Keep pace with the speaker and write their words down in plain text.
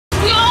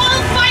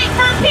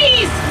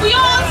We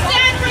all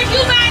stand for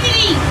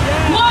humanity.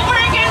 War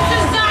against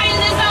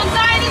Zionism.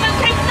 Zionism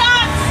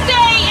cannot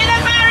stay in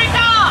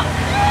America.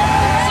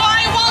 So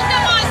I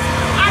welcome us,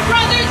 our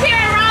brothers here,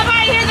 a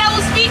rabbi here that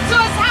will speak to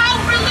us how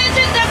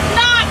religion does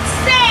not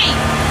stay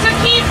to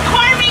keep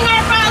harming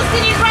our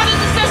Palestinian brothers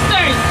and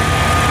sisters.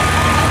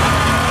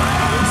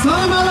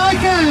 Assalamu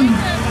alaikum.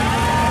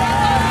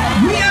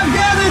 We have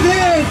gathered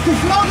here to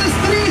flood the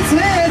streets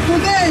here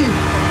today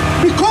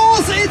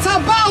because it's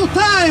about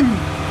time.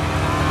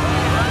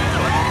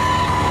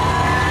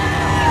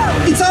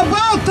 It's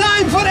about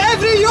time for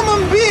every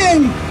human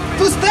being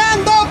to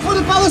stand up for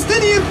the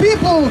Palestinian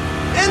people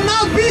and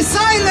not be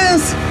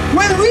silenced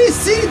when we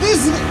see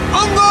this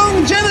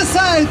ongoing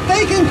genocide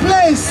taking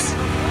place.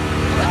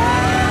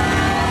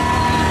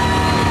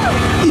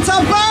 It's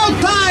about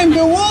time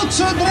the world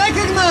should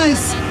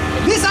recognize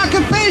this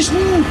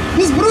occupation,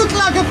 this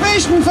brutal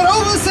occupation for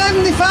over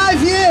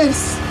 75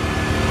 years.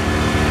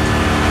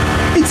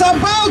 It's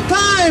about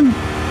time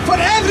for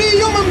every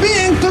human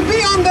being to be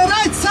on the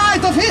right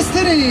side of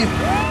history.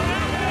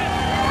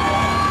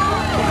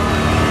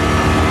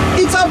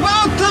 It's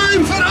about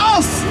time for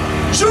us,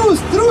 Jews,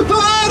 true to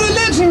our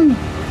religion,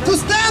 to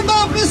stand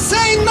up and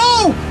say,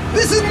 no,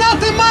 this is not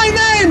in my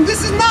name,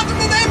 this is not in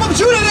the name of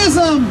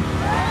Judaism.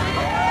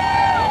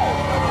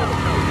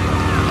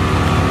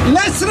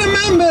 Let's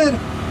remember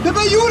the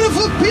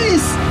beautiful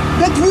peace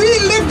that we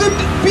lived in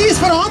peace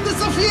for hundreds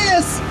of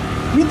years.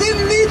 We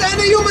didn't need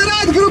any human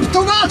rights group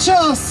to watch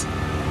us.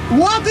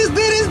 What is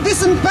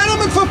this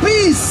impediment for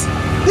peace?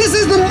 This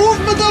is the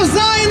movement of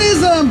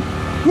Zionism,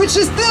 which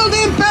is still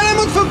the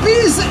impediment for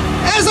peace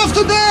as of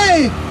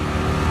today.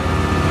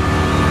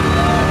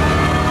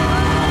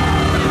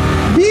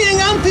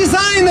 Being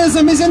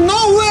anti-Zionism is in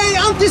no way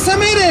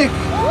anti-Semitic.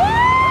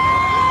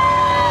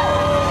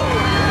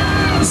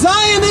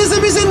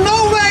 Zionism is in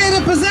no way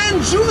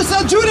represent Jews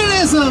or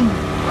Judaism.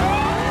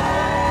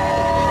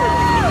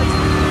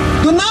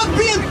 Do not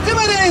be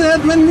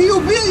intimidated when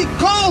you be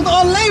called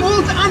or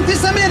labeled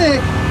anti-Semitic.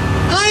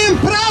 I am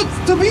proud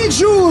to be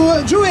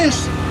Jewish.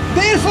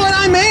 Therefore,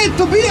 I'm here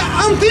to be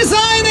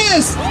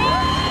anti-Zionist.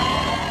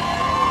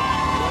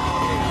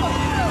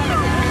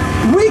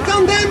 We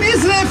condemn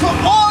Israel for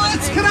all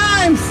its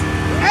crimes.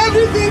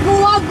 Everything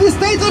what the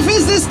state of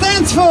Israel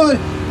stands for.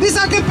 This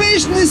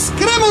occupation is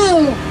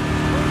criminal.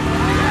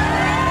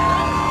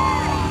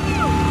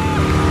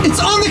 It's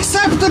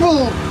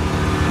unacceptable.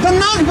 The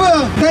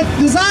Nakba that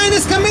the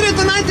Zionists committed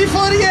in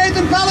 1948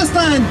 in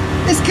Palestine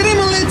is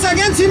criminal. It's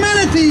against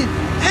humanity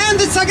and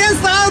it's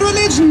against our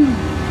religion.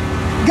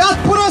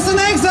 God put us in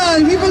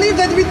exile. We believe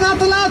that we're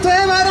not allowed to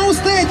have our own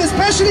state,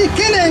 especially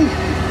killing,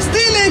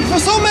 stealing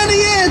for so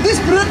many years. This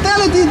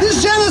brutality,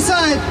 this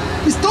genocide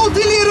is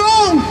totally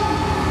wrong.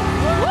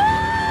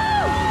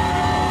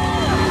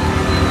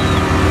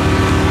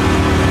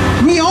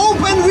 We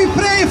hope and we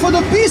pray for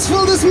the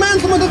peaceful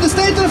dismantlement of the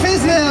state of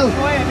Israel.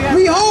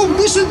 We hope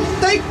this should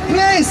take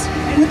place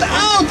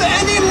without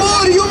any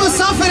more human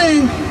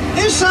suffering.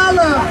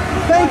 Inshallah.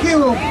 Thank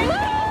you.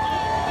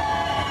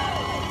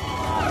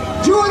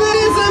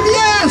 Judaism,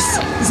 yes.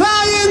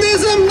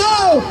 Zionism,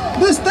 no.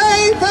 The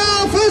state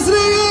of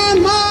Israel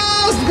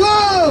must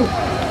go.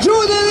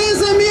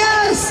 Judaism,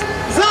 yes.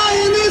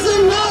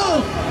 Zionism,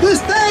 no. The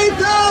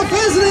state of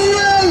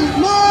Israel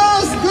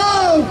must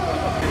go.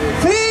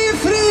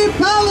 Free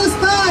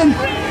Palestine!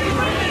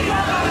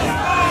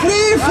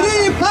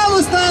 Free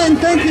Palestine!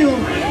 Thank you!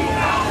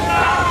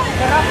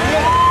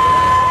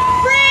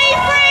 Free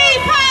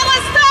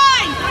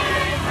Palestine!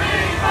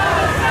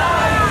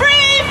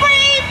 Free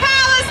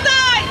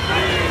Palestine!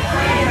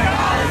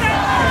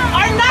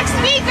 Our next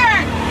speaker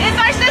is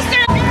our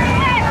sister.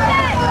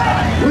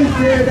 We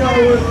did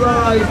our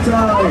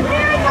lifetime.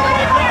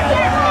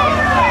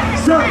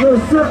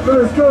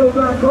 Settlers, go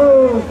back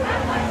home.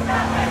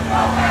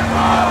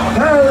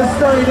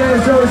 Palestine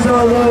is also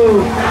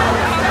low.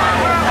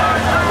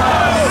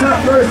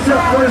 Settlers,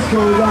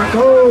 go back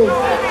home.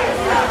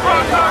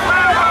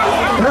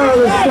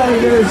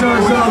 Palestine is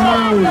also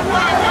low.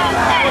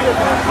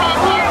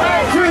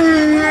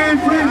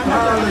 Free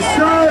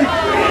Palestine.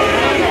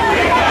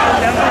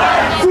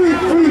 Free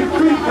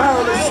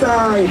Palestine.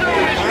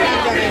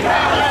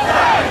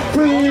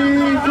 Free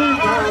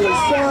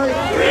Palestine.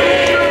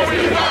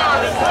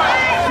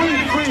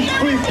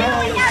 Free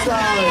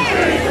Palestine.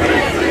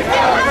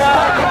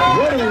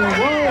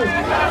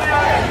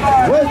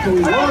 What do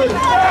we want?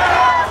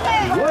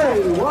 What do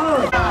we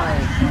want?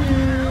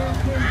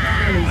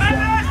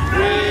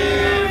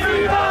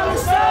 Free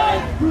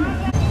Palestine!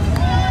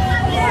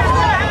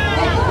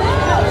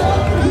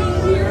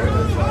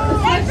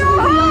 Go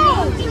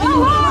home! Go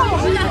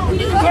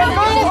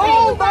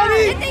home,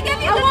 buddy! Did they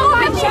give you the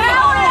food check?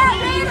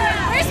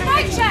 Where's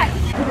my check?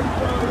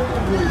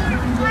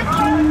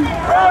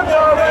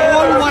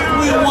 All what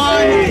we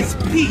want is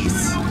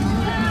peace.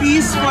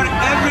 Peace for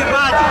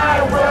everybody.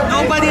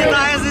 Nobody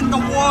dies in the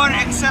war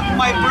except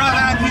my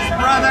brother and his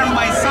brother,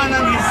 my son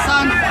and his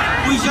son.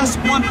 We just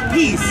want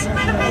peace.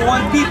 We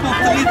want people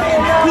to live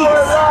in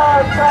peace.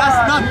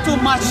 That's not too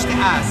much to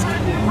ask.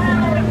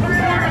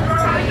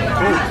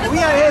 We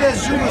are here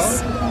as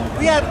Jews.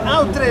 We are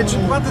outraged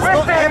what is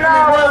not happening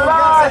now in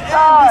Gaza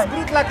and this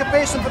brutal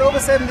occupation for over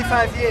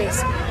 75 years.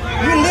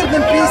 We lived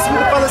in peace with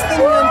the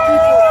Palestinian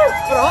people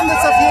for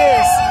hundreds of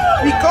years.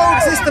 We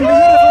coexist in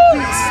beautiful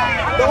peace.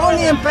 The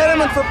only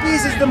impediment for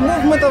peace is the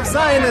movement of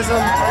Zionism,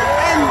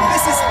 and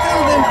this is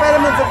still the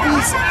impediment for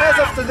peace as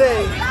of today.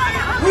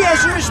 We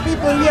as Jewish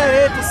people, we are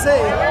here to say,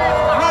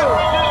 no,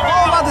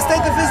 all what the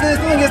State of Israel is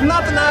doing is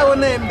not in our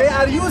name. They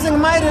are using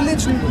my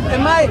religion and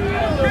my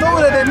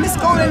Torah, they're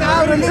misquoting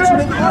our religion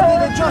in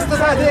order to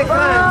justify their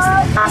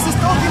crimes. This is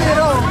totally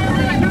wrong.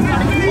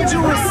 We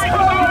Jews,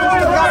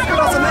 God put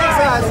us in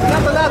exile, we're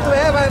not allowed to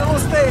have our own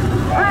state,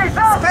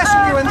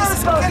 especially when this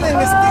is killing,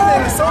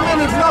 so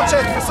many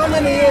bloodshed for so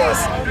many years.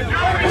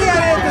 We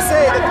are here to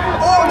say that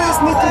all this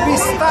needs to be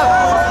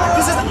stopped.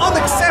 This is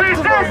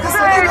unacceptable. This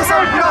is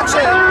of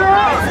bloodshed.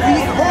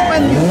 We hope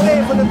and we pray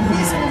for the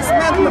peaceful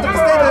dismantlement of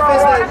the State of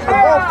Israel. We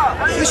hope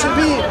we should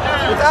be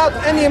without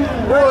any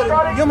more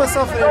human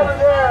suffering.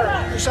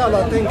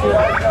 Inshallah, thank you.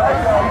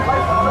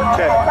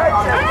 Okay.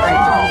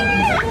 Thank you.